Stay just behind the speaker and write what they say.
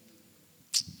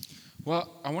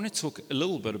Well, I want to talk a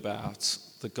little bit about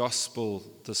the gospel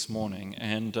this morning.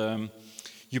 And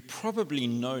you probably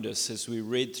notice as we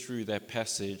read through that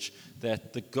passage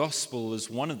that the gospel is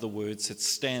one of the words that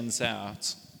stands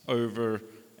out over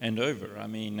and over. I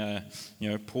mean,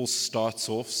 Paul starts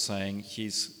off saying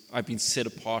I've been set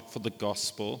apart for the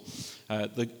gospel.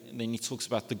 Then he talks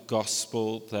about the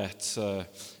gospel that,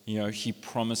 he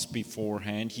promised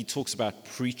beforehand. He talks about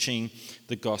preaching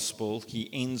the gospel. He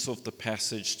ends off the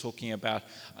passage talking about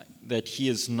that he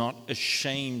is not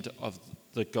ashamed of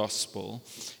the gospel.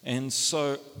 And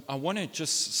so I want to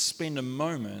just spend a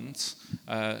moment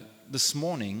this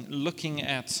morning looking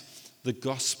at the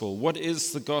gospel. What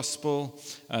is the gospel?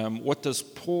 What does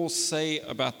Paul say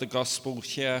about the gospel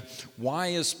here? Why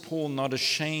is Paul not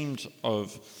ashamed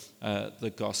of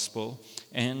the gospel?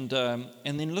 And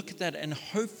then look at that and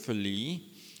hopefully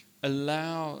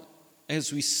allow,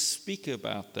 as we speak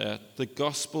about that, the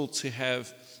gospel to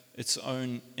have its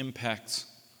own impact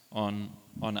on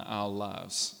our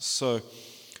lives. So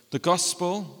the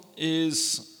gospel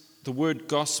is the word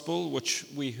gospel, which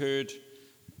we heard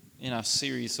in our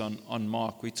series on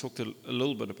Mark. We talked a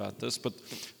little bit about this, but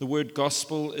the word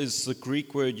gospel is the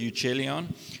Greek word euangelion,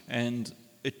 and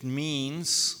it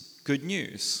means good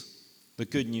news, the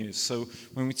good news. So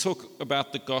when we talk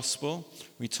about the gospel,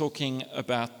 we're talking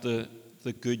about the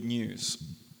good news.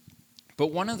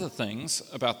 But one of the things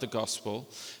about the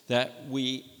gospel that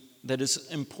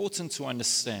is important to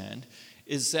understand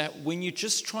is that when you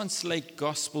just translate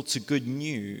gospel to good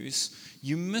news,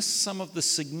 you miss some of the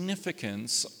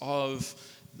significance of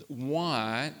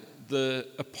why the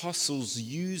apostles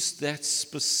used that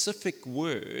specific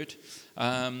word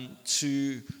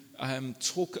to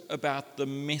talk about the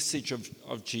message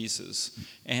of Jesus.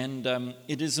 And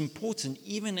it is important,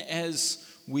 even as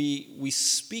we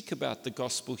speak about the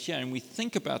gospel here and we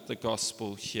think about the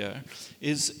gospel here,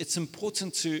 it's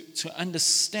important to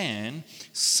understand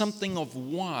something of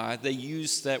why they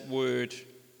use that word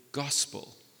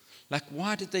gospel. Like,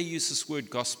 why did they use this word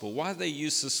gospel? Why do they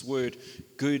use this word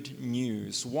good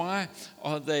news? Why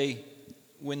are they,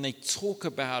 when they talk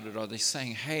about it, are they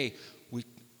saying, hey,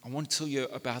 I want to tell you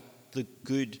about the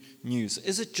good news?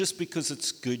 Is it just because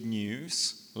it's good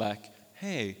news? Like,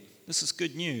 hey, this is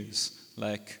good news.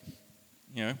 Like,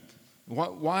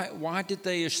 why did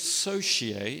they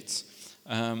associate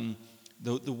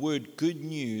the word good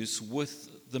news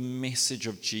with the message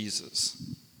of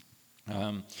Jesus?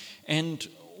 And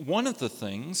one of the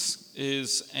things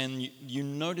is, and you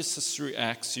notice this through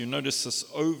Acts, you notice this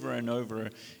over and over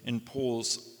in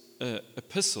Paul's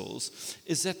epistles,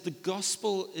 is that the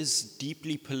gospel is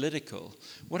deeply political.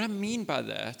 What I mean by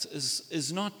that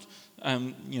is not,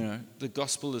 the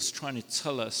gospel is trying to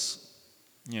tell us,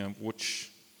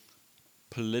 which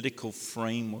political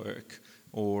framework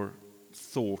or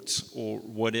thought or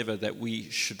whatever that we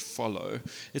should follow.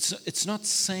 It's not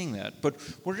saying that, but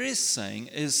what it is saying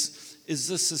is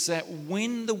that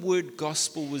when the word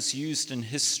gospel was used in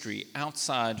history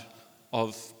outside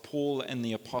of Paul and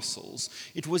the apostles,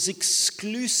 it was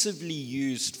exclusively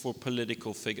used for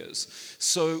political figures.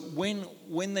 So when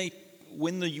the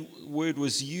word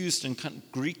was used in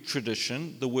Greek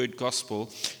tradition, the word gospel,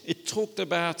 it talked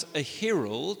about a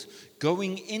herald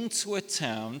going into a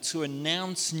town to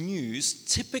announce news,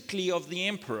 typically of the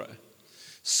emperor.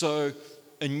 So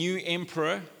a new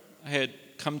emperor had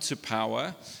come to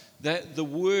power. That the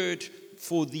word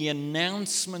for the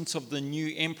announcement of the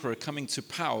new emperor coming to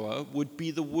power would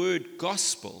be the word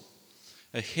gospel.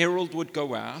 A herald would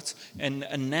go out and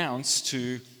announce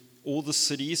to all the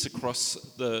cities across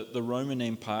the Roman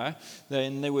Empire,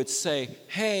 then they would say,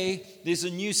 hey, there's a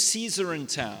new Caesar in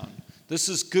town. This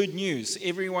is good news.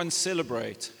 Everyone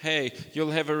celebrate. Hey,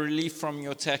 you'll have a relief from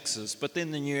your taxes. But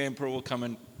then the new emperor will come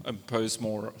and impose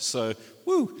more. So,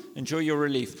 enjoy your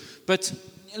relief. But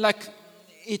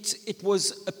it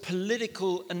was a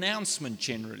political announcement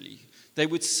generally. They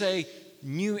would say,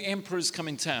 new emperor's come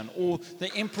in town. Or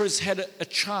the emperor's had a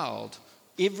child.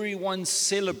 Everyone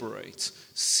celebrates.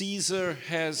 Caesar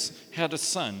has had a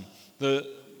son. The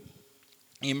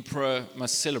emperor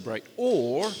must celebrate.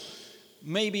 Or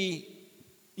maybe,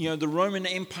 the Roman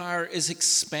Empire is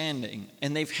expanding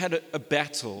and they've had a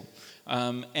battle.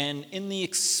 And in the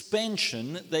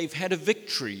expansion, they've had a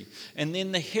victory. And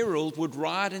then the herald would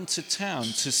ride into town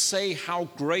to say how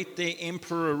great their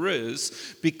emperor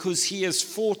is because he has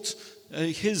fought.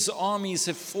 His armies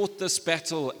have fought this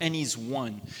battle and he's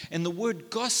won. And the word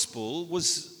gospel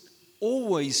was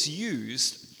always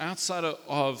used outside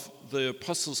of the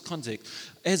apostles' context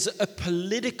as a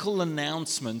political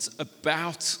announcement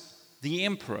about the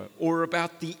emperor or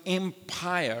about the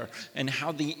empire and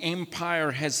how the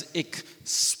empire has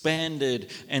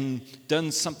expanded and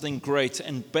done something great.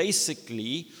 And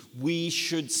basically, we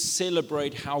should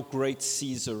celebrate how great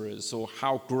Caesar is or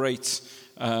how great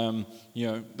the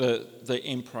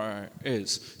emperor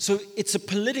is. So it's a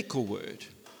political word,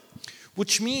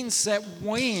 which means that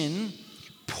when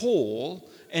Paul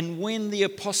and when the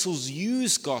apostles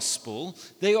use gospel,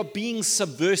 they are being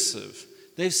subversive.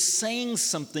 They're saying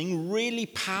something really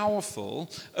powerful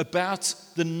about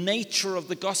the nature of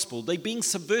the gospel. They're being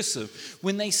subversive.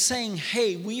 When they're saying,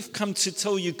 hey, we've come to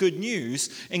tell you good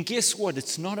news, and guess what?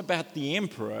 It's not about the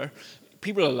emperor.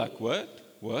 People are like, what?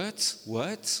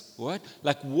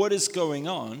 Like, what is going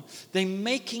on? They're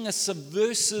making a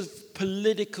subversive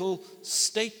political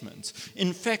statement.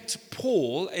 In fact,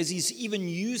 Paul, as he's even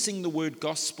using the word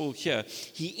gospel here,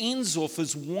 he ends off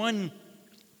as one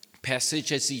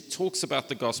passage as he talks about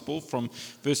the gospel from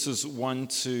verses 1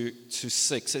 to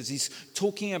 6. As he's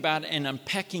talking about and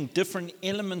unpacking different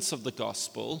elements of the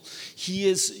gospel, he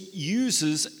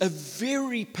uses a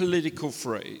very political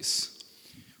phrase,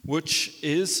 which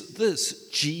is this: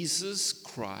 Jesus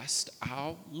Christ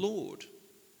our Lord.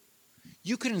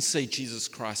 You couldn't say Jesus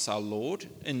Christ our Lord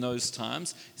in those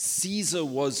times. Caesar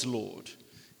was Lord.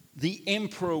 The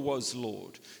emperor was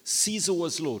Lord. Caesar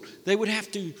was Lord. They would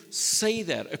have to say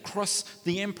that across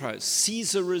the empire.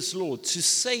 Caesar is Lord. To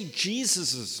say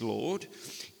Jesus is Lord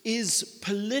is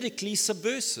politically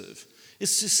subversive.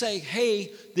 It's to say,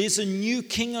 hey, there's a new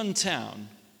king in town.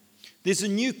 There's a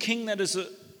new king that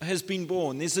has been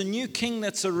born. There's a new king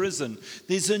that's arisen.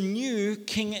 There's a new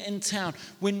king in town.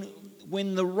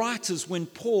 When the writers, when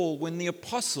Paul, when the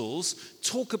apostles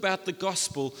talk about the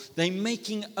gospel, they're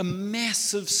making a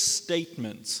massive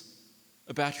statement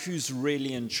about who's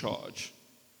really in charge.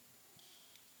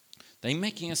 They're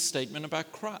making a statement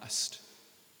about Christ.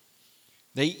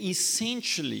 They're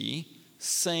essentially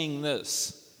saying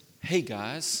this: hey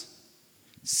guys,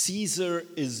 Caesar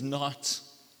is not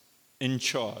in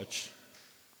charge.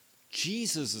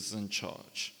 Jesus is in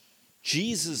charge.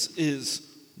 Jesus is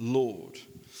Lord.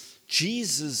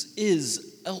 Jesus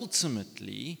is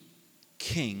ultimately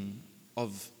King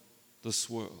of this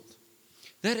world.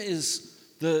 That is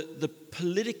the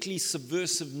politically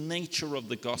subversive nature of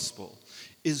the gospel,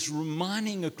 is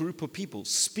reminding a group of people,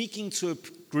 speaking to a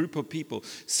group of people,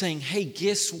 saying, hey,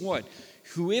 guess what?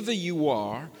 Whoever you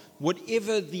are,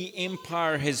 whatever the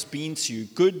empire has been to you,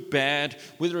 good, bad,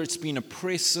 whether it's been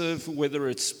oppressive, whether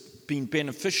it's been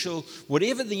beneficial,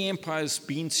 whatever the empire has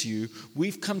been to you,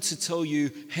 we've come to tell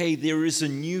you, hey, there is a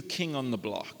new king on the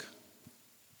block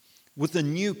with a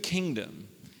new kingdom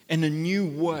and a new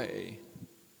way.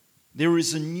 There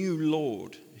is a new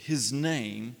Lord. His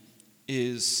name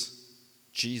is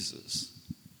Jesus.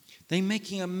 They're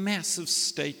making a massive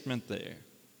statement there.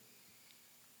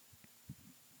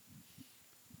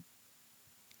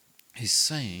 He's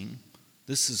saying,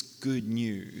 this is good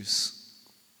news.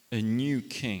 A new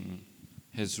king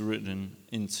has ridden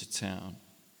into town.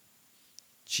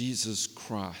 Jesus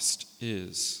Christ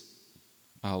is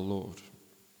our Lord.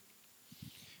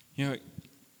 You know,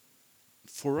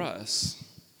 for us,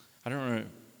 I don't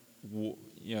know,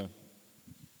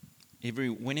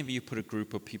 whenever you put a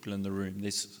group of people in the room,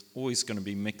 there's always going to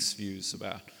be mixed views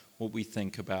about what we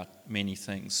think about many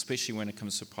things, especially when it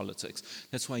comes to politics.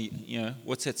 That's why,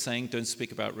 what's that saying? Don't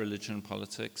speak about religion and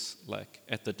politics, like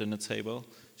at the dinner table.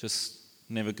 Just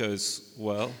never goes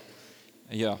well.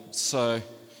 Yeah, so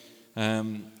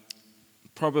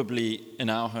probably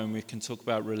in our home we can talk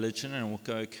about religion and we'll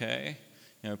go okay.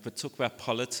 But talk about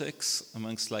politics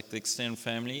amongst like the extended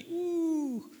family,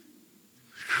 ooh,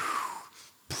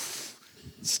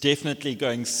 it's definitely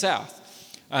going south.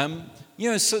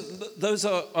 So those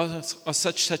are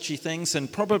such touchy things,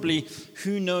 and probably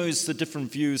who knows the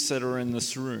different views that are in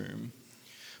this room.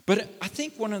 But I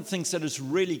think one of the things that is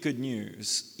really good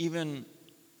news, even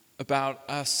about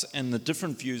us and the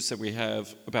different views that we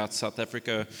have about South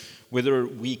Africa, whether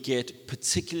we get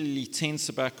particularly tense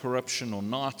about corruption or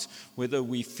not, whether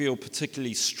we feel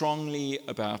particularly strongly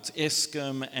about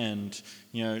Eskom and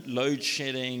load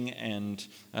shedding and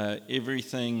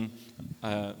everything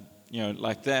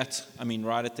like that. I mean,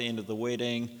 right at the end of the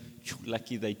wedding,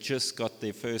 lucky they just got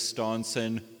their first dance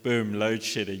and boom, load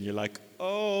shedding. You're like,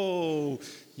 oh,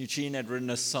 Eugene had written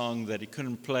a song that he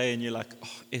couldn't play, and you're like,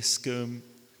 oh, Eskom,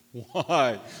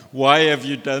 why? Why have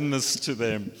you done this to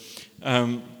them?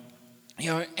 And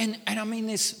I mean,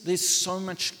 there's so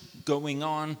much going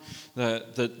on,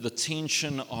 the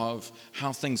tension of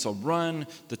how things are run,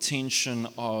 the tension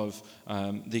of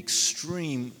the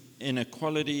extreme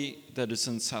inequality that is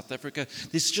in South Africa.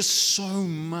 There's just so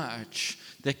much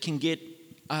that can get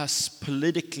us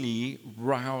politically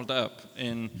riled up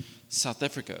in South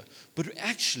Africa. But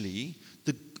actually,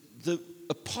 the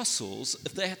apostles,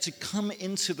 if they had to come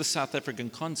into the South African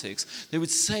context, they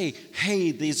would say,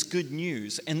 hey, there's good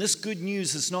news. And this good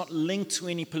news is not linked to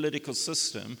any political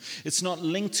system. It's not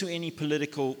linked to any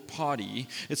political party.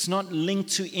 It's not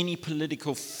linked to any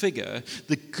political figure.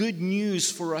 The good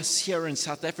news for us here in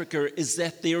South Africa is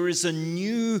that there is a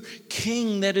new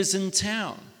king that is in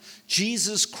town.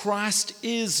 Jesus Christ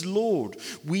is Lord.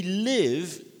 We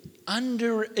live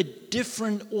under a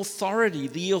different authority,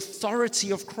 the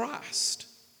authority of Christ.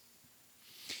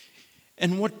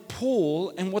 And what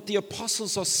Paul and what the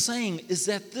apostles are saying is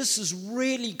that this is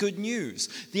really good news.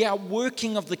 The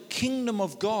outworking of the kingdom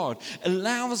of God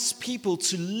allows people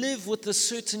to live with a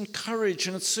certain courage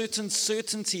and a certain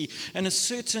certainty and a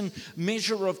certain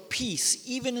measure of peace,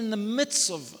 even in the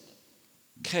midst of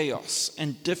chaos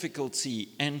and difficulty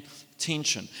and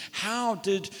tension. How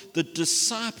did the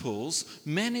disciples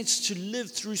manage to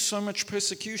live through so much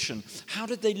persecution? How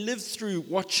did they live through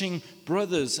watching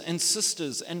brothers and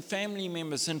sisters and family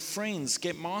members and friends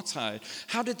get martyred?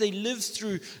 How did they live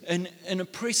through an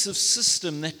oppressive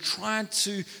system that tried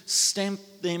to stamp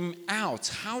them out?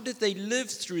 How did they live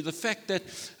through the fact that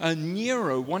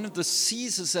Nero, one of the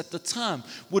Caesars at the time,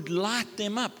 would light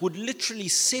them up, would literally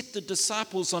set the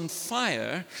disciples on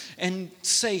fire and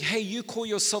say, hey, you call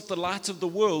yourself the light of the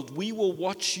world, we will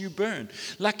watch you burn.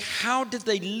 Like, how did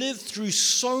they live through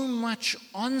so much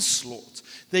onslaught?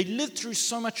 They lived through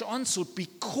so much onslaught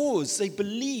because they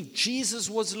believed Jesus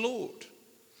was Lord.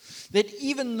 That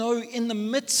even though in the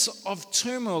midst of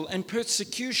turmoil and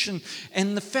persecution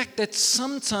and the fact that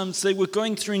sometimes they were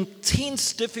going through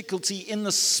intense difficulty in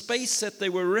the space that they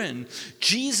were in,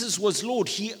 Jesus was Lord.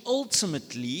 He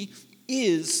ultimately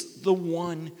is the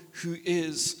one who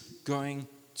is going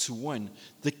to win.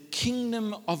 The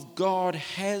kingdom of God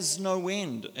has no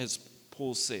end, as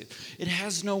Paul said. It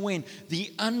has no end.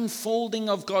 The unfolding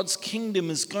of God's kingdom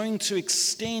is going to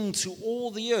extend to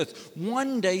all the earth.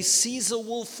 One day Caesar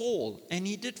will fall, and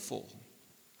he did fall.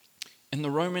 And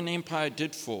the Roman Empire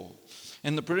did fall.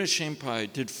 And the British Empire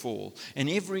did fall. And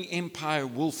every empire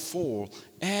will fall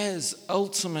as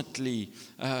ultimately,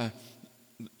 the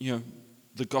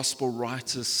gospel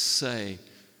writers say,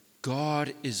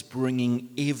 God is bringing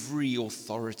every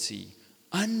authority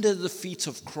under the feet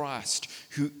of Christ,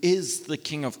 who is the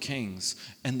King of Kings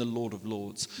and the Lord of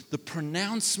Lords. The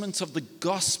pronouncement of the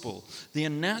gospel, the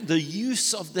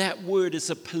use of that word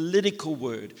is a political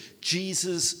word.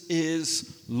 Jesus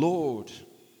is Lord.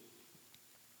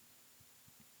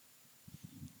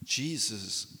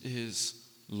 Jesus is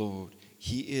Lord.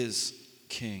 He is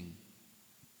King.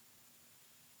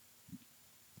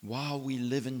 While we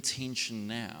live in tension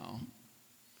now,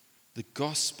 the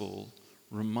gospel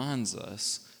reminds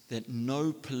us that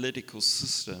no political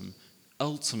system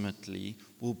ultimately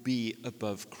will be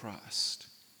above Christ.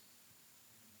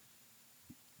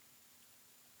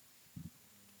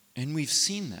 And we've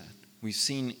seen that. We've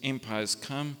seen empires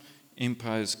come,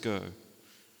 empires go.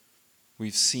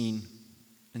 We've seen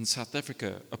in South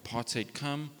Africa apartheid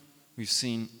come, we've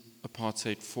seen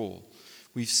apartheid fall.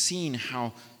 We've seen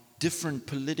how different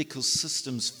political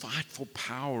systems fight for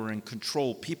power and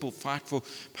control. People fight for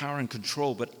power and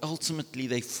control, but ultimately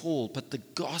they fall. But the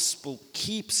gospel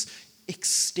keeps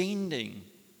extending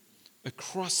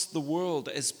across the world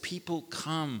as people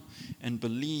come and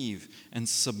believe and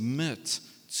submit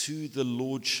to the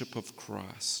lordship of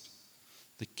Christ.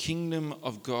 The kingdom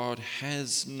of God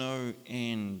has no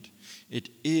end. It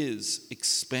is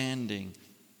expanding.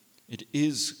 It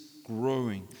is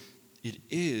growing. It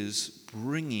is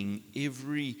bringing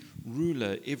every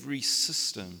ruler, every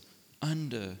system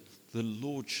under the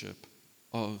lordship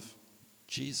of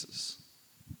Jesus.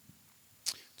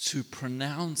 To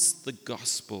pronounce the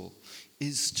gospel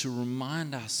is to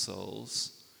remind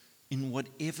ourselves in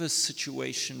whatever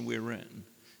situation we're in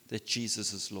that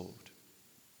Jesus is Lord.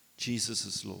 Jesus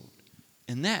is Lord.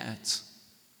 And that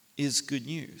is good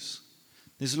news.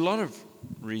 There's a lot of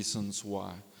reasons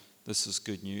why this is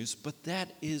good news, but that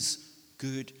is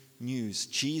good news.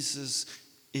 Jesus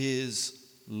is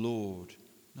Lord,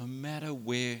 no matter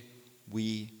where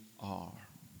we are.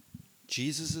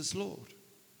 Jesus is Lord.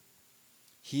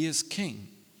 He is King.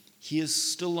 He is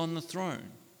still on the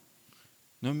throne,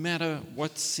 no matter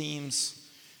what seems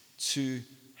to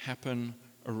happen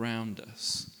around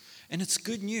us. And it's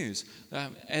good news.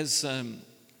 As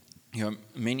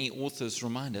many authors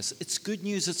remind us, it's good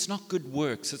news. It's not good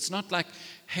works. It's not like,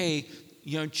 hey,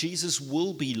 Jesus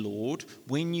will be Lord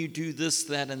when you do this,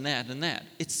 that, and that, and that.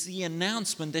 It's the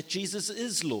announcement that Jesus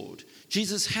is Lord.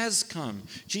 Jesus has come.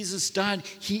 Jesus died.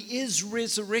 He is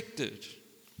resurrected.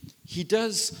 He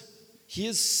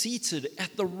is seated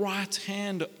at the right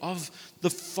hand of the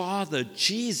Father.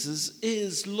 Jesus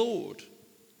is Lord.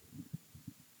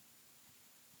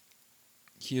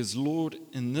 He is Lord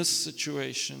in this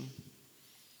situation.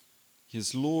 He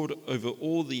is Lord over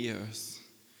all the earth.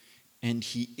 And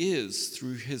He is,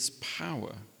 through His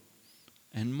power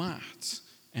and might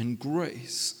and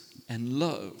grace and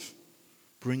love,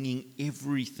 bringing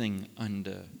everything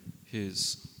under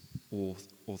His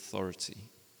authority.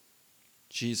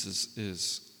 Jesus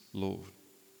is Lord.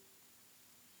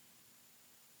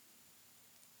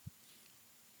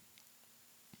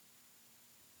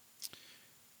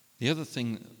 The other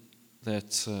thing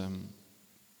that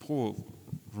Paul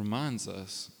reminds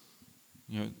us,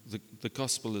 the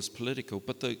gospel is political,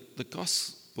 but the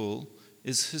gospel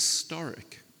is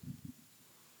historic.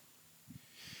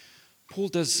 Paul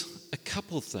does a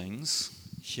couple things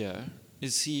here,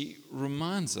 is he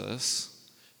reminds us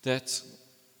that,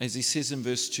 as he says in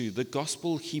verse 2, the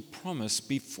gospel he promised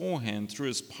beforehand through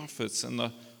his prophets and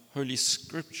the Holy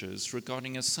Scriptures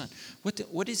regarding his Son.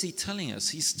 What is he telling us?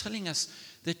 He's telling us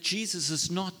that Jesus is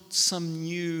not some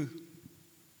new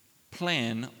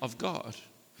plan of God.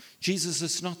 Jesus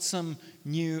is not some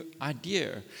new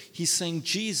idea. He's saying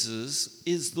Jesus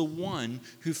is the one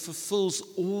who fulfills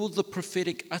all the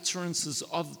prophetic utterances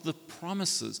of the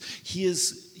promises. He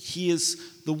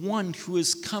is the one who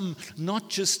has come not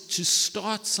just to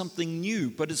start something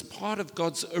new, but as part of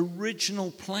God's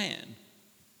original plan.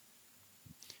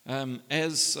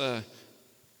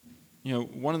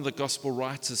 One of the gospel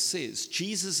writers says,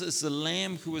 Jesus is the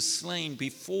Lamb who was slain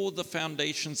before the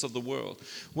foundations of the world.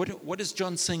 What is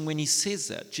John saying when he says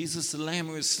that? Jesus, the Lamb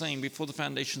who was slain before the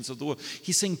foundations of the world.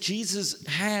 He's saying Jesus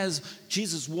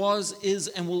was, is,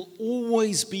 and will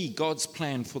always be God's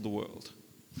plan for the world.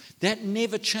 That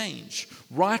never changed.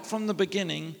 Right from the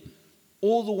beginning,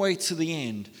 all the way to the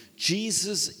end,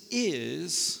 Jesus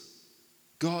is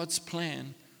God's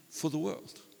plan for the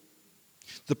world.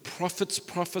 The prophets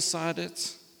prophesied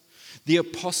it, the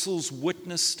apostles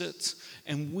witnessed it,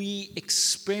 and we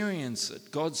experience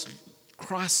it.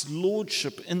 Christ's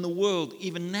lordship in the world,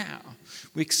 even now,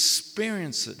 we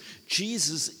experience it.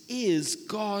 Jesus is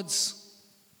God's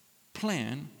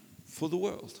plan for the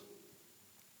world.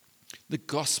 The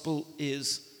gospel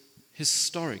is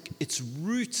historic. It's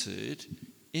rooted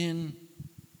in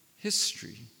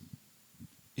history.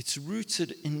 It's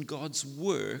rooted in God's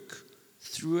work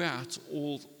throughout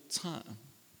all time.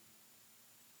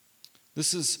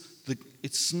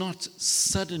 It's not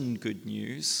sudden good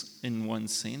news in one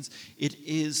sense. It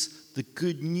is the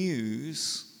good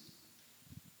news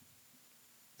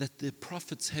that the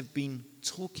prophets have been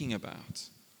talking about.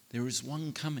 There is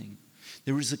one coming.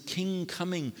 There is a king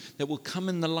coming that will come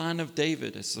in the line of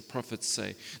David, as the prophets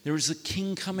say. There is a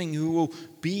king coming who will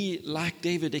be like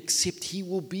David, except he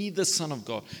will be the Son of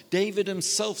God. David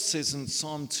himself says in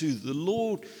Psalm 2, the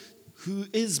Lord who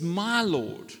is my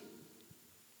Lord.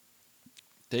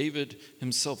 David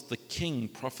himself, the king,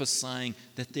 prophesying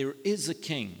that there is a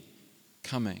king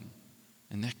coming,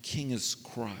 and that king is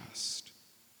Christ.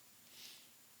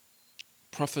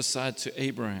 Prophesied to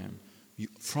Abraham,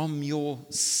 from your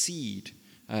seed,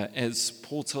 as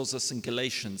Paul tells us in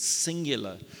Galatians,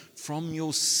 singular, from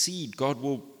your seed, God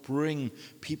will bring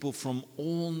people from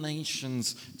all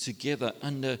nations together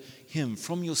under him.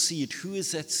 From your seed, who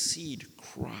is that seed?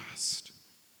 Christ.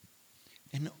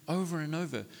 And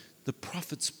over, the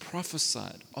prophets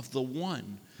prophesied of the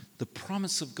one, the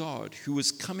promise of God, who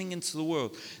was coming into the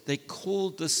world. They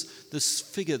called this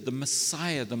figure the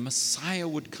Messiah. The Messiah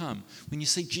would come. When you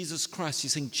say Jesus Christ, you're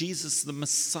saying Jesus the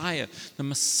Messiah. The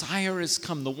Messiah has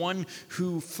come, the one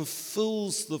who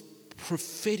fulfills the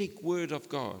prophetic word of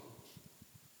God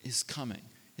is coming.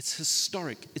 It's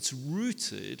historic. It's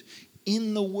rooted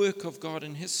in the work of God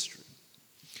in history.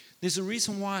 There's a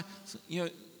reason why,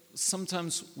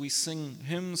 sometimes we sing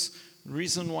hymns. The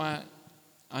reason why,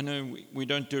 I know we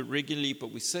don't do it regularly,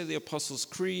 but we say the Apostles'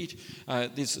 Creed.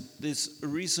 There's a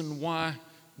reason why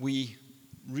we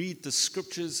read the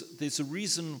Scriptures. There's a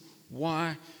reason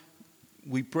why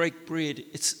we break bread.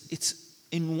 It's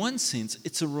in one sense,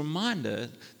 it's a reminder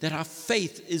that our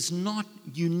faith is not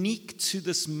unique to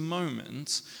this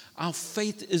moment. Our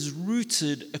faith is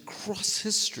rooted across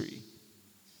history.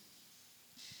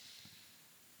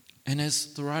 And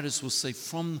as the writers will say,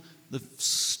 from the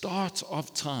start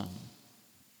of time,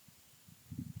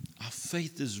 our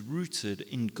faith is rooted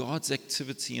in God's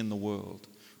activity in the world,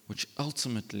 which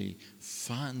ultimately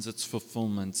finds its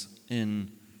fulfillment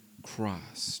in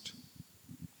Christ.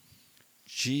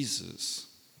 Jesus,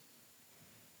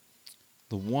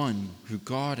 the one who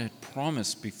God had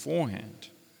promised beforehand.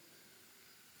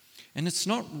 And it's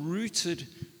not rooted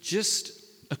just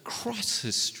across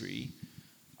history.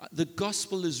 The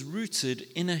gospel is rooted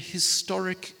in a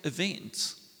historic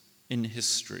event in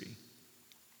history.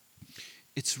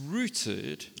 It's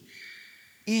rooted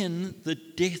in the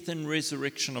death and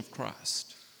resurrection of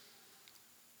Christ.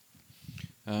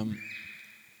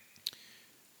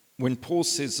 When Paul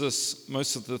says this,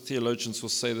 most of the theologians will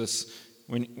say this,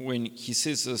 when he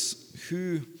says this,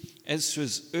 who, as to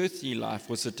his earthly life,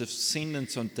 was a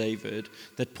descendant of David,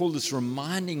 that Paul is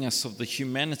reminding us of the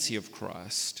humanity of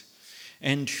Christ,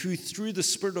 and who through the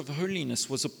Spirit of holiness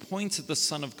was appointed the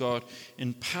Son of God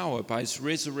in power by his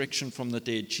resurrection from the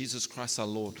dead, Jesus Christ our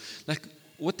Lord. Like,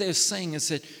 what they're saying is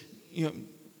that,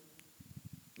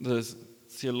 the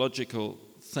theological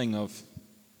thing of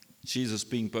Jesus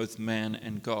being both man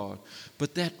and God,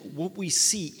 but that what we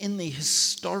see in the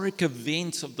historic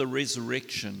event of the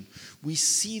resurrection, we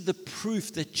see the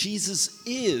proof that Jesus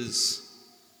is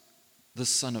the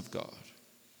Son of God.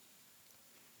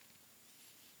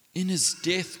 In his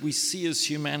death, we see his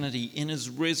humanity. In his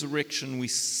resurrection, we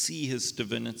see his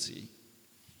divinity.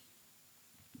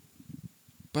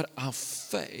 But our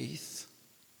faith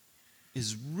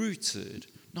is rooted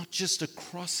not just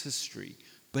across history,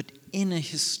 but in a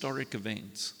historic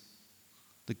event.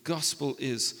 The gospel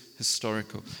is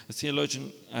historical. A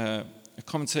theologian, a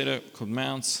commentator called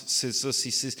Mounce says this.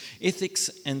 He says, ethics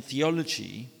and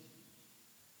theology,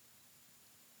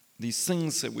 these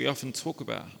things that we often talk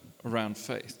about around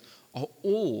faith, are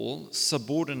all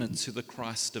subordinate to the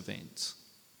Christ event.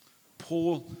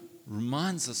 Paul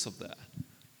reminds us of that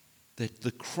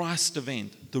the Christ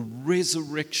event, the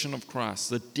resurrection of Christ,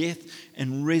 the death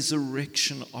and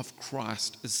resurrection of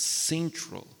Christ is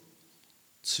central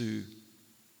to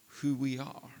who we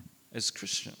are as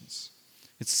Christians.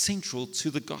 It's central to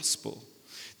the gospel.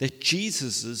 That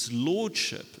Jesus'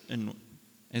 lordship,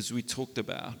 as we talked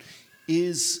about,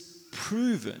 is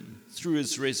proven through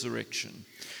his resurrection.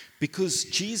 Because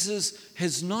Jesus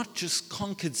has not just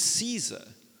conquered Caesar.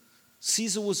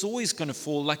 Caesar was always going to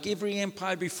fall, like every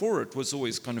empire before it was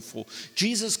always going to fall.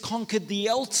 Jesus conquered the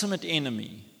ultimate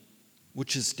enemy,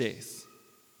 which is death.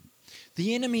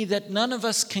 The enemy that none of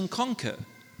us can conquer.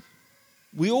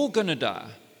 We're all going to die.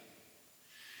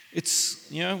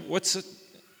 It's,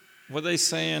 what they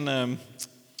say in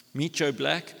Meet Joe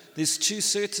Black? There's two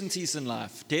certainties in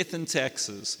life, death and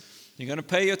taxes. You're going to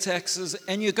pay your taxes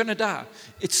and you're going to die.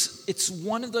 It's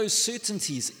one of those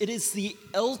certainties. It is the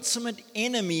ultimate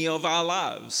enemy of our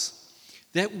lives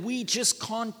that we just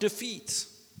can't defeat.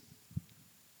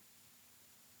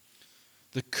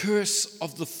 The curse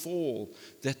of the fall,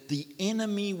 that the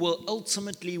enemy will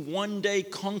ultimately one day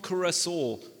conquer us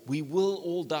all. We will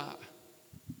all die.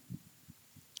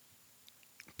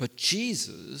 But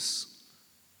Jesus,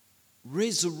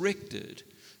 resurrected,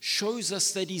 shows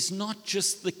us that he's not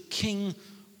just the king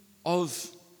over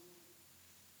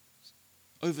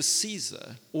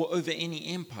Caesar or over any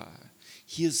empire.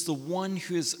 He is the one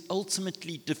who has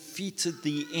ultimately defeated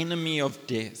the enemy of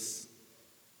death.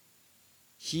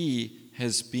 He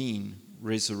has been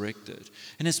resurrected.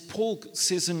 And as Paul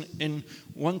says in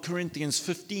 1 Corinthians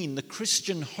 15, the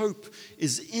Christian hope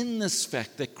is in this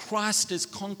fact that Christ has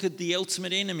conquered the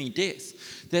ultimate enemy,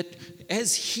 death. That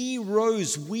as he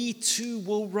rose, we too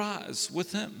will rise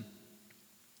with him.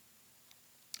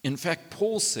 In fact,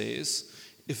 Paul says,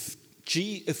 if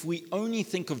we only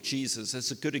think of Jesus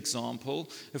as a good example,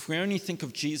 if we only think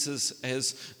of Jesus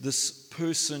as this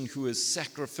person who is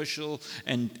sacrificial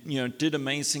and did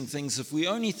amazing things, if we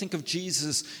only think of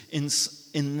Jesus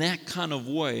in that kind of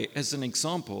way as an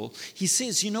example, he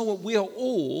says, you know what, we are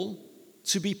all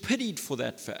to be pitied for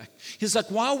that fact. He's like,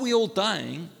 why are we all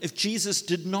dying if Jesus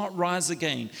did not rise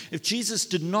again? If Jesus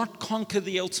did not conquer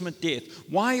the ultimate death,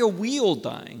 why are we all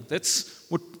dying? That's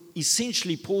what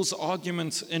essentially Paul's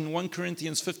argument in 1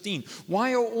 Corinthians 15.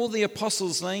 Why are all the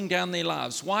apostles laying down their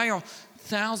lives? Why are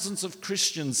thousands of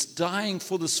Christians dying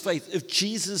for this faith if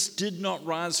Jesus did not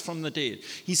rise from the dead?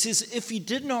 He says, if he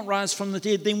did not rise from the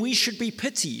dead, then we should be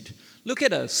pitied. Look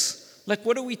at us. Like,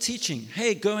 what are we teaching?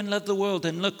 Hey, go and love the world,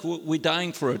 and look, we're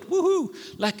dying for it. Woohoo!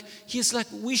 Like, he's like,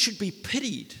 we should be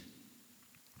pitied.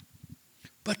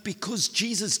 But because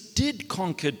Jesus did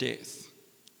conquer death,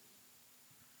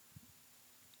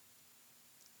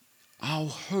 our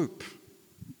hope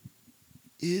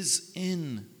is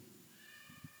in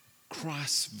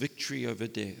Christ's victory over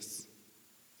death,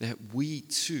 that we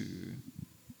too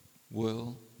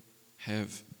will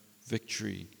have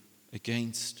victory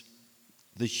against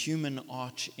the human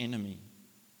arch enemy,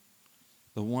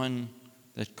 the one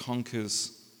that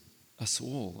conquers us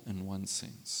all in one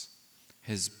sense,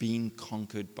 has been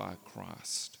conquered by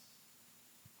Christ.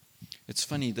 It's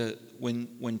funny that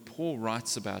when Paul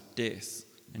writes about death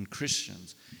and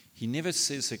Christians, he never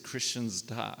says that Christians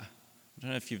die. I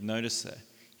don't know if you've noticed that.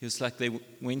 He was like they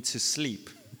went to sleep.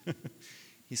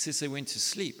 He says they went to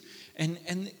sleep.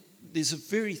 And there's a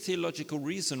very theological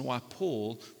reason why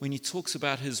Paul, when he talks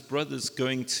about his brothers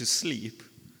going to sleep,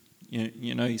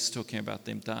 you know he's talking about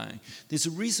them dying. There's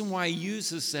a reason why he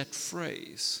uses that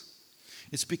phrase.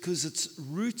 It's because it's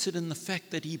rooted in the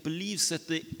fact that he believes that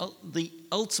the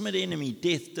ultimate enemy,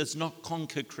 death, does not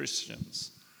conquer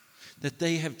Christians. That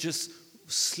they have just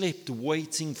slept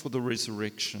waiting for the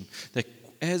resurrection. That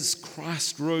as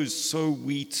Christ rose, so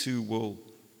we too will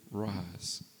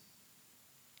rise.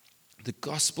 The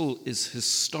gospel is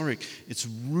historic. It's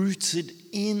rooted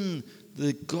in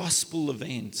the gospel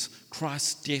event,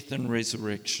 Christ's death and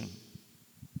resurrection.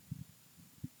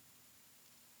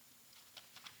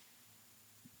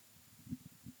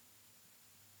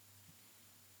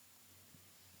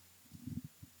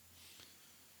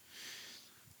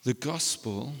 The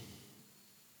gospel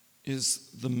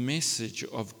is the message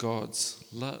of God's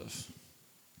love.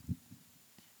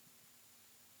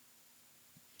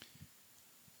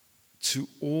 To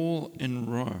all in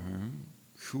Rome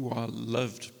who are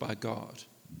loved by God.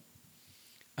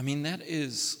 I mean, that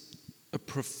is a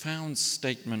profound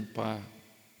statement by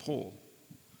Paul.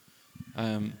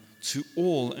 To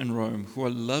all in Rome who are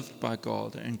loved by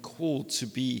God and called to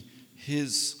be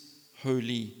his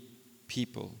holy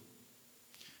people.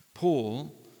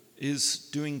 Paul is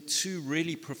doing two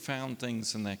really profound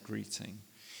things in that greeting.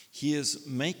 He is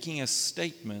making a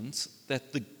statement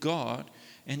that the God,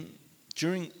 and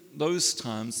during those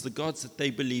times, the gods that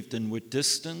they believed in were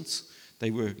distant,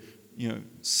 they were,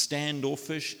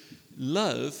 standoffish.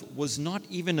 Love was not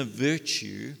even a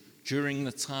virtue during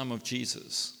the time of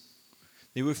Jesus.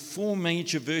 There were 4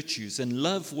 major virtues, and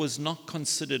love was not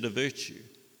considered a virtue.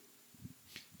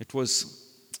 It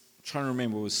was, I'm trying to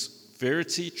remember, it was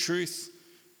verity, truth,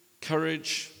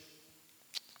 courage.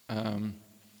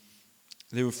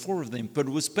 There were 4 of them, but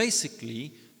it was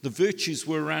basically, the virtues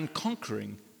were around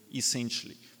conquering,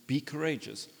 essentially. Be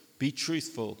courageous, be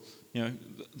truthful,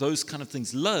 those kind of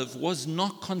things. Love was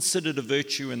not considered a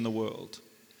virtue in the world.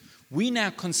 We now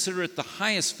consider it the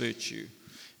highest virtue.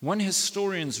 One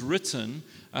historian's written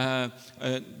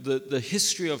the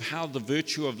history of how the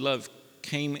virtue of love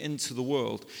came into the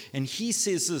world. And he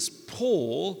says this: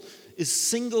 Paul is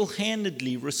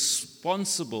single-handedly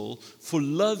responsible for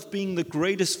love being the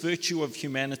greatest virtue of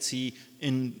humanity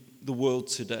in the world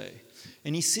today.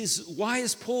 And he says, why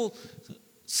is Paul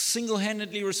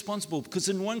single-handedly responsible? Because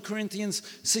in 1 Corinthians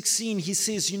 16, he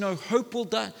says, hope will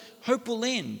die, hope will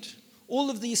end. All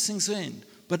of these things end.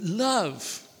 But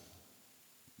love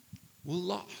will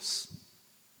last.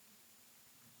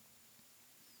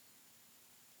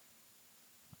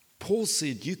 Paul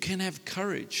said, you can have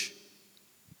courage.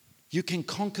 You can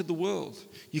conquer the world.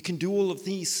 You can do all of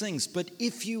these things. But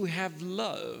if you have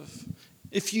love,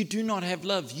 if you do not have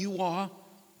love, you are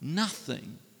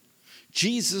nothing.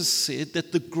 Jesus said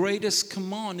that the greatest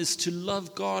command is to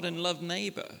love God and love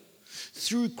neighbor.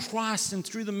 Through Christ and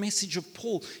through the message of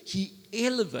Paul, he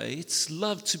elevates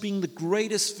love to being the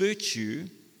greatest virtue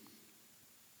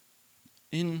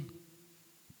in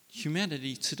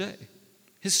humanity today.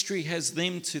 History has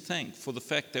them to thank for the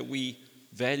fact that we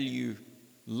value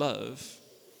love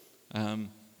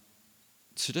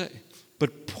today.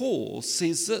 But Paul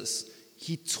says this.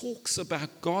 He talks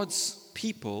about God's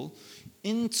people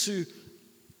into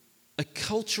a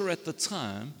culture at the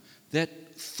time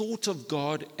that thought of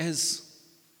God as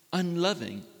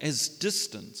unloving, as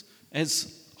distant,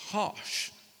 as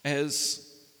harsh, as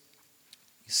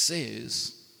he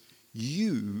says,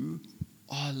 you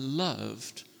are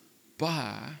loved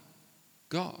by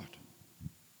God.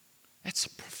 That's a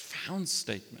profound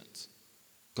statement.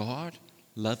 God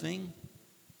loving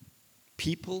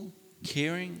people,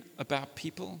 caring about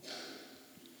people.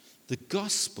 The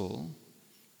gospel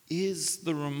is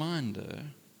the reminder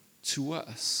to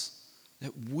us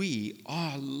that we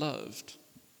are loved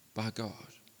by God,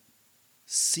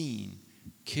 seen,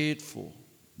 cared for.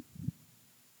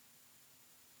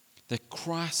 That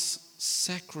Christ's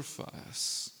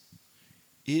sacrifice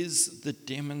is the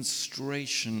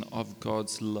demonstration of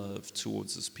God's love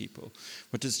towards his people.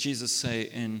 What does Jesus say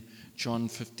in John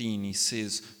 15? He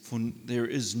says, for there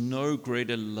is no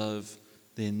greater love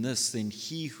than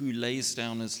he who lays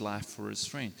down his life for his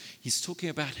friend. He's talking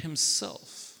about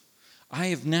himself. I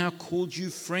have now called you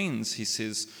friends, he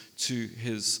says to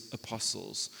his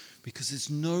apostles, because there's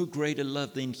no greater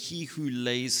love than he who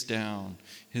lays down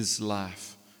his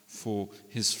life for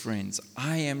his friends.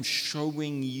 I am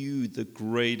showing you the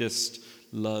greatest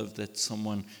love that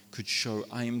someone could show.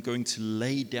 I am going to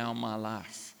lay down my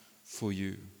life for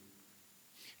you.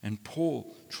 And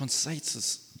Paul translates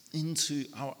this into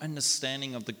our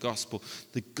understanding of the gospel.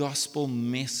 The gospel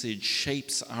message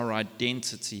shapes our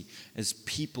identity as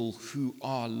people who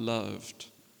are loved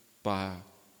by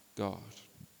God.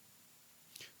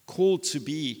 Called to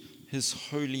be his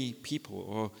holy people,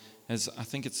 or as I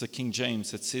think it's the King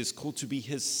James that says, called to be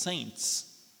his saints,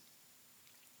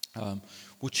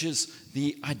 which is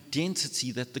the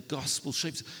identity that the gospel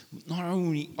shapes. Not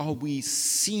only are we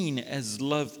seen as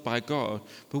loved by God,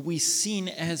 but we're seen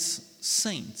as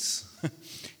saints.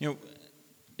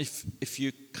 If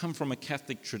you come from a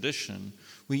Catholic tradition,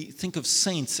 we think of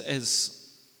saints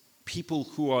as people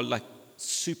who are like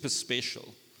super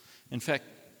special. In fact,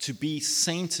 to be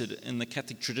sainted in the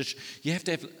Catholic tradition, you have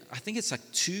to have, I think it's like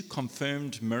 2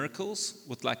 confirmed miracles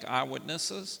with like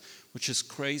eyewitnesses, which is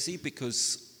crazy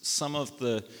because some of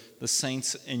the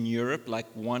saints in Europe, like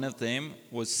one of them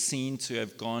was seen to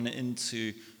have gone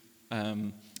into,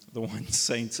 the one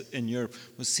saint in Europe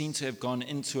was seen to have gone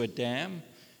into a dam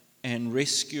and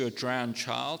rescue a drowned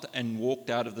child and walked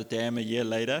out of the dam a year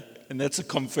later. And that's a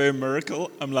confirmed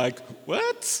miracle. I'm like,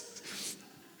 what?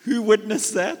 Who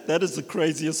witnessed that? That is the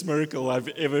craziest miracle I've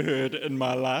ever heard in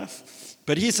my life.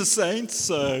 But he's a saint,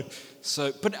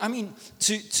 but I mean,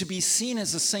 to be seen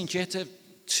as a saint, you have to have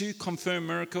 2 confirmed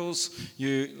miracles,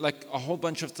 you like a whole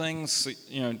bunch of things,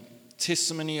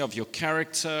 testimony of your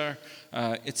character,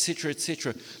 etc.,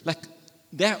 etc. Like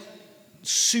that,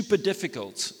 super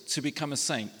difficult to become a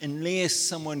saint unless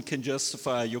someone can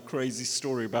justify your crazy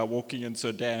story about walking into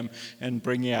a dam and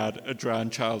bringing out a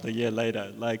drowned child a year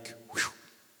later. Like, whew,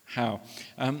 how?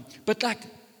 But like,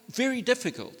 very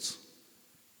difficult,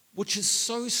 which is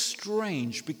so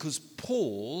strange because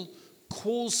Paul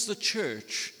calls the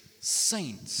church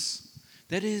saints.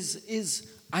 That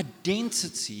is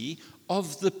identity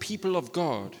of the people of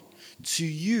God. To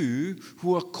you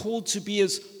who are called to be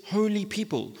as holy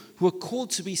people, who are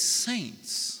called to be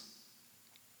saints,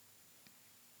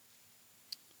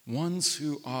 ones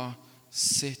who are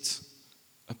set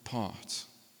apart.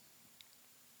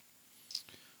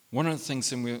 One of the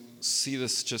things, and we'll see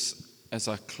this just as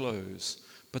I close,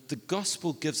 but the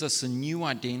gospel gives us a new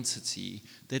identity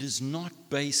that is not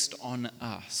based on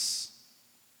us.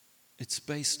 It's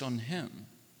based on him.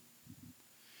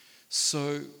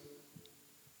 So,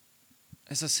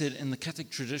 as I said, in the Catholic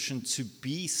tradition, to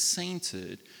be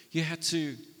sainted,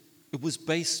 it was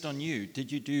based on you.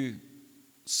 Did you do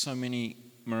so many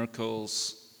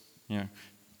miracles?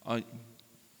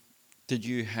 Did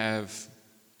you have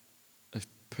a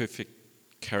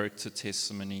perfect character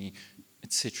testimony,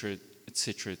 etc.,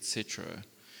 etc., etc.?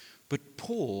 But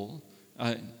Paul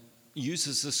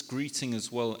uses this greeting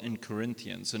as well in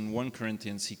Corinthians. In 1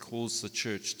 Corinthians, he calls the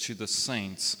church to the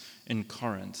saints in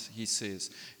Corinth, he says.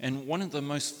 And one of the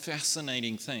most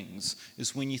fascinating things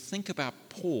is when you think about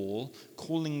Paul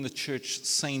calling the church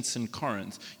saints in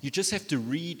Corinth, you just have to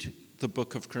read the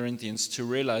book of Corinthians to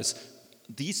realize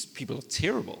these people are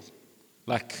terrible.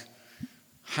 Like,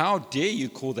 how dare you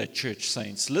call that church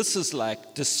saints? This is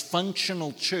like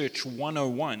dysfunctional church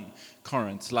 101,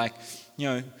 Corinth. Like,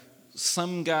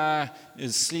 some guy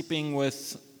is sleeping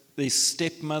with their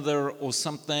stepmother or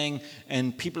something,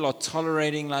 and people are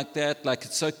tolerating like that, like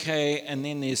it's okay, and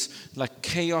then there's like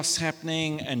chaos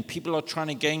happening, and people are trying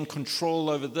to gain control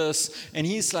over this, and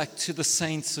he's like to the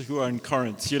saints who are in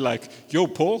Corinth, you're like, yo,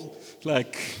 Paul,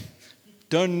 like,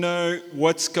 don't know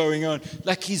what's going on.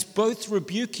 Like he's both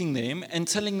rebuking them and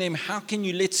telling them, how can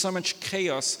you let so much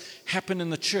chaos happen in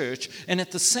the church? And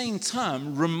at the same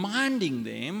time, reminding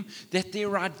them that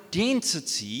their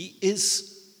identity is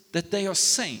that they are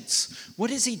saints.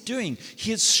 What is he doing?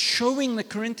 He is showing the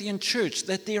Corinthian church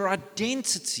that their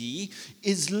identity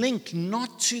is linked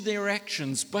not to their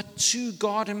actions, but to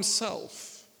God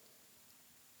himself.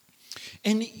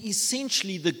 And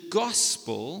essentially the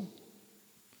gospel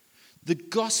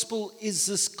is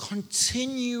this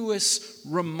continuous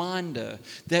reminder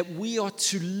that we are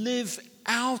to live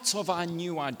out of our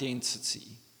new identity.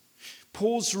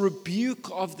 Paul's rebuke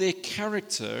of their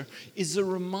character is a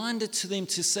reminder to them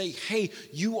to say, hey,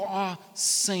 you are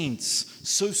saints,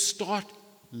 so start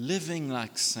living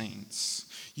like saints.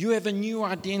 You have a new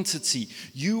identity.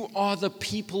 You are the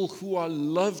people who are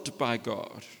loved by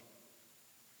God,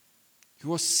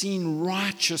 who are seen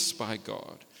righteous by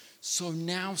God. So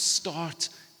now start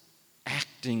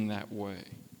acting that way.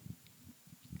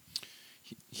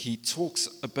 he talks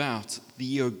about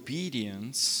the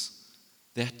obedience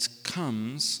that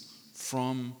comes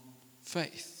from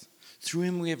faith. Through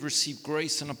him we have received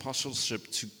grace and apostleship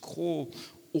to call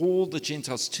all the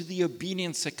Gentiles to the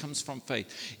obedience that comes from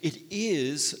faith. It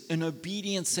is an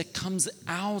obedience that comes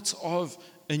out of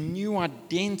a new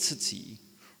identity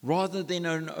rather than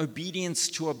an obedience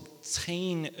to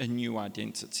obtain a new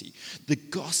identity. The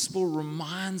gospel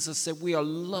reminds us that we are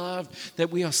loved, that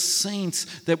we are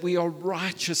saints, that we are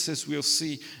righteous, as we'll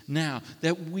see now,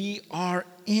 that we are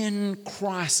in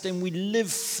Christ and we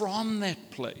live from that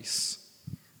place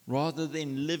rather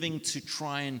than living to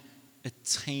try and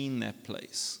attain that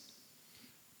place.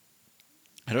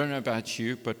 I don't know about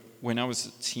you, but when I was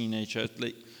a teenager,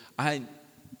 I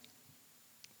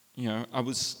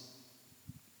was,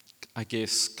 I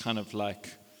guess, kind of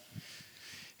like,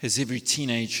 as every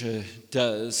teenager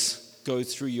does, go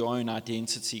through your own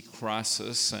identity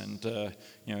crisis and,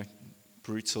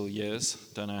 brutal years.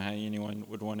 Don't know how anyone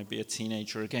would want to be a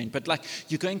teenager again. But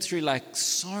you're going through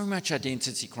so much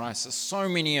identity crisis, so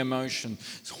many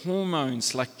emotions,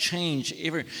 hormones, change,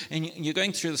 and you're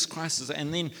going through this crisis.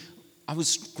 And then I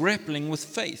was grappling with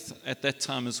faith at that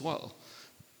time as well.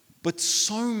 But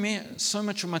so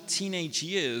much of my teenage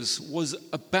years was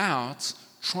about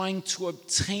trying to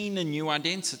obtain a new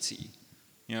identity.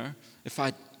 If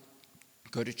I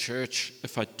go to church,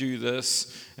 if I do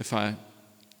this, if I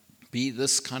be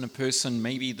this kind of person,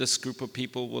 maybe this group of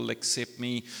people will accept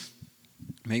me,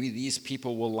 maybe these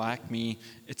people will like me,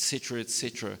 etc.,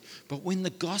 etc. But when the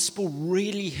gospel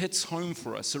really hits home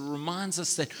for us, it reminds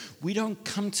us that we don't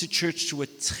come to church to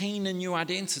attain a new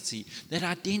identity. That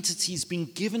identity has been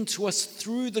given to us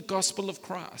through the gospel of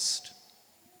Christ.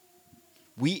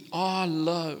 We are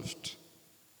loved.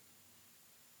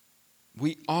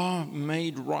 We are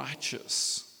made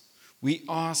righteous. We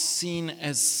are seen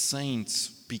as saints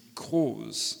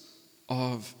because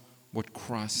of what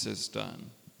Christ has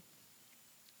done.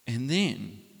 And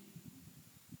then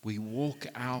we walk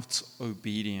out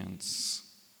obedience.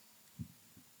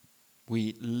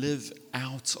 We live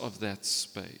out of that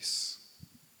space.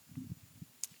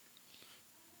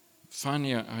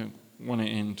 Finally, I want to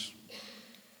end.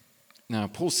 Now,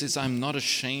 Paul says, I'm not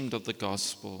ashamed of the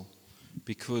gospel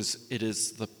because it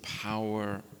is the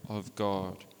power of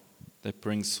God that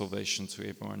brings salvation to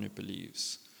everyone who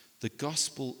believes. The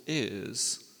gospel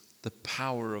is the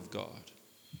power of God.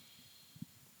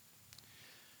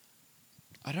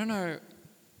 I don't know,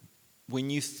 when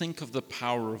you think of the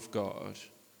power of God,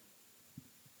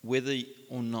 whether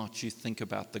or not you think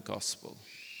about the gospel.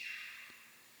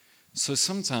 So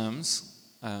sometimes,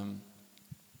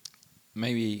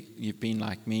 maybe you've been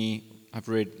like me, I've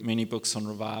read many books on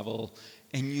revival,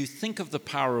 and you think of the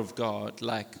power of God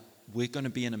like we're going to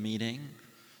be in a meeting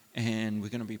and we're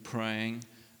going to be praying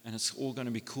and it's all going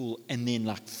to be cool, and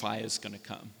then fire's going to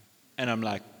come. And I'm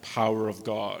like, power of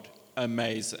God,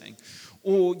 amazing.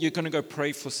 Or you're going to go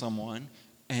pray for someone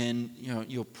and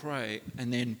you'll pray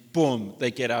and then boom, they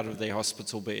get out of their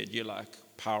hospital bed. You're like,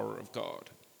 power of God,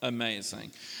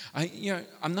 amazing.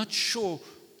 I'm not sure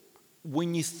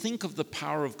when you think of the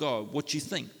power of God, what you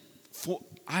think.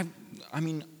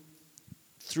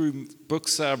 Through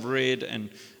books I've read, and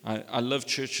I love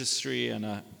church history, and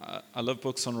I love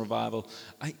books on revival,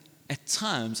 at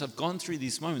times I've gone through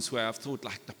these moments where I've thought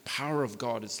the power of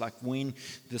God is when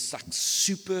this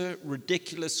super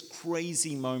ridiculous,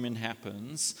 crazy moment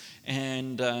happens,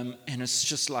 and it's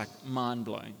just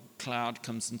mind-blowing. Cloud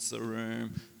comes into the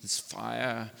room, there's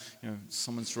fire,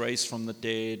 someone's raised from the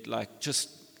dead, just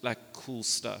cool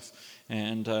stuff.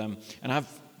 And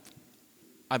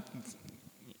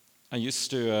I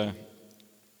used to,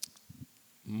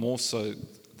 more so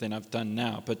than I've done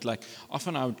now, but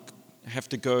often I would have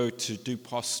to go to do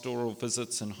pastoral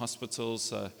visits in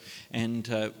hospitals,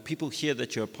 and people hear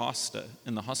that you're a pastor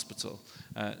in the hospital,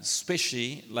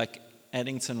 especially